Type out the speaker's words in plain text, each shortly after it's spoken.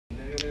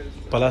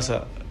పలాస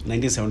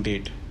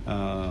 1978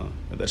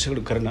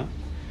 దర్శకుడు కరుణ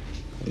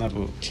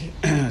నాకు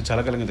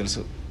చాలా కాలంగా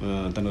తెలుసు.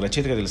 తను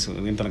రచయితగా తెలుసు.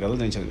 నేను తన కథలు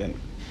నేను చదివాను.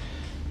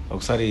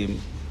 ఒకసారి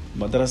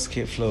మద్రాస్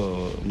కేఫ్లో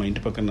మా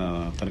ఇంటి పక్కన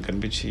తను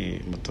కనిపించి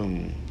మొత్తం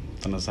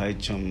తన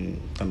సాహిత్యం,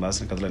 తను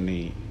రాసిన కథలన్నీ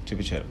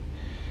చూపించారు.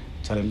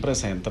 చాలా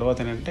ఇంప్రెస్ అయిన తర్వాత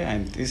ఏంటంటే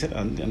ఆయన తీసారు.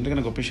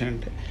 అందుకని గొప్ప విషయం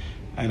అంటే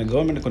ఆయన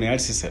గవర్నమెంట్ కొన్ని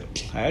యాడ్స్ ఇస్తారు.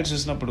 ఆ యాడ్స్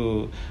చూసినప్పుడు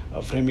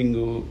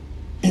ఫ్రేమింగు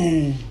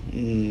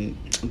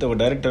అంటే ఒక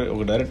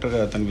డైరెక్టర్గా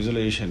తన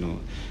విజువలైజేషన్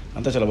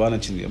అంతా చాలా బాగా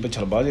నచ్చింది. అబ్బాయి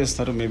చాలా బాగా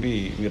చేస్తారు, మేబీ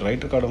మీరు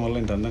రైటర్ కావడం వల్ల,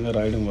 ఇంత అందంగా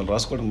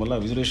రాసుకోవడం వల్ల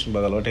విజువలైజేషన్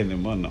బాగా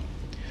అలవాటైందేమో అన్నాం.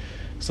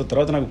 సో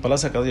తర్వాత నాకు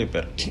పలాస కథ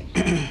చెప్పారు.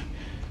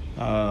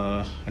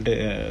 అంటే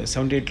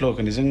 78లో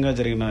ఒక నిజంగా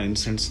జరిగిన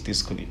ఇన్సిడెంట్స్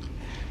తీసుకుని,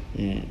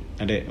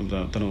 అంటే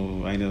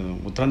ఆయన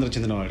ఉత్తరాంధ్ర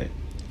చెందినవాడే,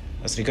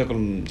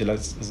 శ్రీకాకుళం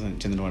జిల్లాకు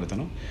చెందినవాడు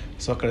తను.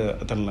 సో అక్కడ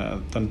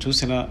తను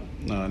చూసిన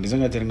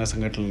నిజంగా జరిగిన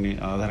సంఘటనలని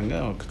ఆధారంగా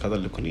ఒక కథ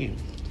అల్లుకొని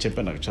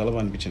చెప్పాను. నాకు చాలా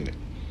బాగా అనిపించింది.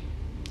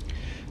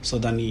 సో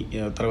దాన్ని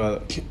తర్వాత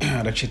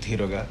రక్షిత్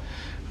హీరోగా,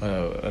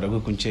 రఘు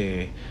కుంచే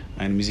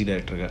ఆయన మ్యూజిక్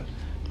డైరెక్టర్గా,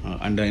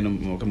 అండ్ ఆయన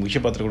ఒక ముఖ్య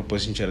పాత్ర కూడా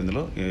పోషించారు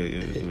ఇందులో,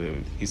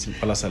 ఈ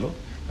పలాసలో.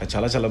 అది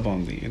చాలా చాలా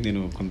బాగుంది.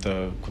 నేను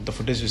కొంత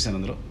ఫుటేజ్ చూశాను,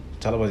 అందులో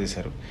చాలా బాగా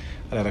చేశారు.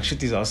 అలా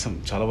రక్షిత్ ఈజ్ ఆసమ్,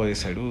 చాలా బాగా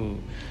చేశాడు.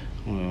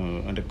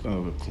 అంటే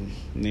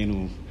నేను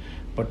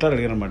పట్టాలు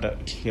అడిగాను అనమాట,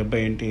 ఈ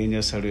అబ్బాయి ఏంటి, ఏం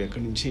చేస్తాడు,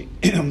 ఎక్కడి నుంచి,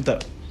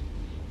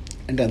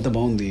 అంత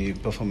బాగుంది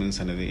పర్ఫార్మెన్స్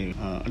అనేది.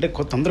 అంటే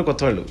అందరూ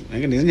కొత్త వాళ్ళు.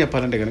 ఇంకా నిజం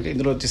చెప్పాలంటే కనుక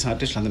ఇందులో వచ్చేసిన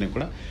ఆర్టిస్టులు అందరినీ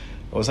కూడా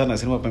ఒకసారి నా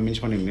సినిమా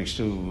పంపించమని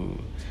నెక్స్ట్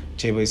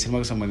చేయబోయే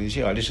సినిమాకి సంబంధించి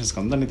ఆడిషన్స్కి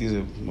అందరినీ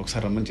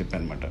ఒకసారి రమ్మని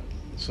చెప్పాను అనమాట.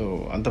 సో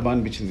అంత బాగా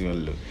అనిపించింది.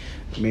 వాళ్ళు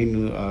మెయిన్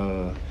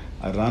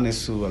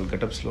రానెస్, వాళ్ళ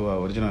గెటప్స్లో ఆ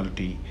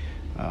ఒరిజినాలిటీ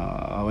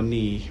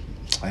అవన్నీ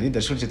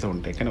దర్శకుల చేత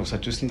ఉంటాయి. కానీ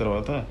ఒకసారి చూసిన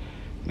తర్వాత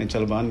నేను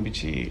చాలా బాగా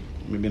అనిపించి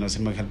మేబీ నా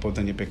సినిమాకి హెల్ప్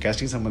అవుతుందని చెప్పి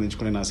క్యాస్టింగ్ సంబంధించి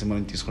కూడా నా సినిమా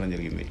నుంచి తీసుకోవడం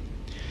జరిగింది.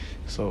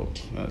 సో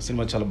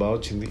సినిమా చాలా బాగా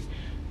వచ్చింది.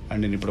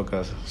 అండ్ నేను ఇప్పుడు ఒక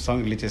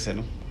సాంగ్ రిలీజ్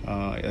చేశాను.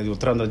 అది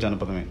ఉత్తరాంధ్ర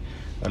జానపదమే.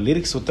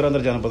 లిరిక్స్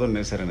ఉత్తరాంధ్ర జానపదం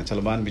వేశారని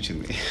చాలా బాగా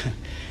అనిపించింది.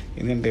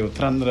 ఎందుకంటే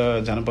ఉత్తరాంధ్ర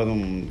జానపదం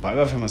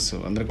బాగా ఫేమస్.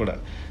 అందరూ కూడా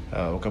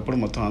ఒకప్పుడు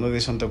మొత్తం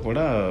ఆంధ్రదేశంతో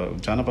కూడా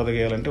జానపద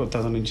గేయాలంటే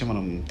ఉత్తరాంధ్ర నుంచి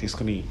మనం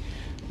తీసుకుని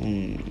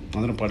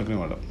అందరం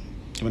పాడుకునేవాళ్ళం.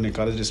 ఈవెన్ నేను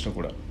కాలేజ్ డేస్లో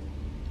కూడా.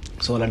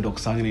 సో అలాంటి ఒక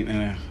సాంగ్ని,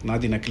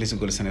 నాది నక్కిలేసి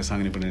గొలుసు అనే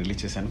సాంగ్ని ఇప్పుడు నేను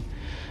రిలీజ్ చేశాను.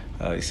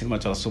 ఈ సినిమా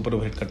చాలా సూపర్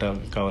హిట్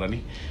కావాలని.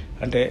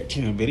 అంటే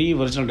వెరీ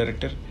ఒరిజినల్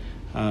డైరెక్టర్.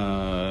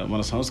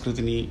 మన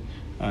సంస్కృతిని,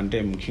 అంటే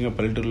ముఖ్యంగా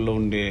పల్లెటూరులో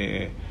ఉండే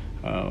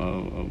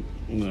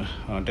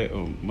అంటే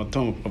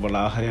మొత్తం వాళ్ళ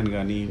ఆహార్యాన్ని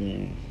కానీ,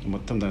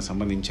 మొత్తం దానికి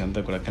సంబంధించి అంతా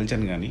కూడా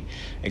కల్చర్ని కానీ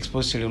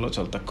ఎక్స్పోజ్ చేయడంలో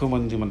చాలా తక్కువ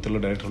మంది మన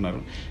తెలుగు డైరెక్టర్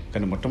ఉన్నారు.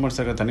 కానీ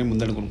మొట్టమొదటిసారిగా తనే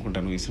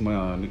ముందడుకుంటాను. ఈ సినిమా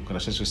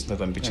రష చూసిన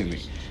తర్వాత అనిపించింది,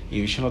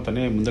 ఈ విషయంలో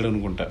తనే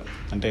ముందడుకుంటా.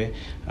 అంటే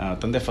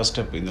తనదే ఫస్ట్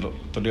స్టెప్ ఇందులో,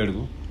 తొలి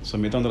అడుగు. సో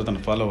మిగతా అందరూ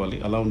తను ఫాలో అవ్వాలి.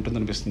 అలా ఉంటుంది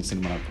అనిపిస్తుంది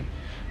సినిమా నాకు.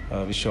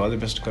 Wish all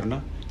the best Karuna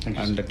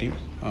and the team,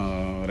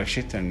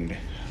 Rakshit and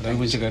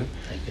Raghuvanshi గారు,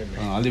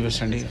 ఆల్ ది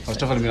బెస్ట్ అండి.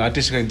 ఫస్ట్ ఆఫ్ ఆల్ మీరు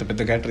ఆర్టిస్ట్గా ఇంత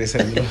పెద్ద క్యారెక్టర్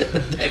వేశారు,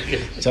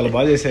 చాలా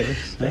బాగా చేశారు.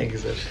 Thank you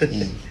sir.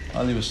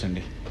 All the best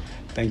అండి.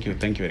 Thank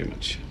you very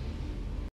much.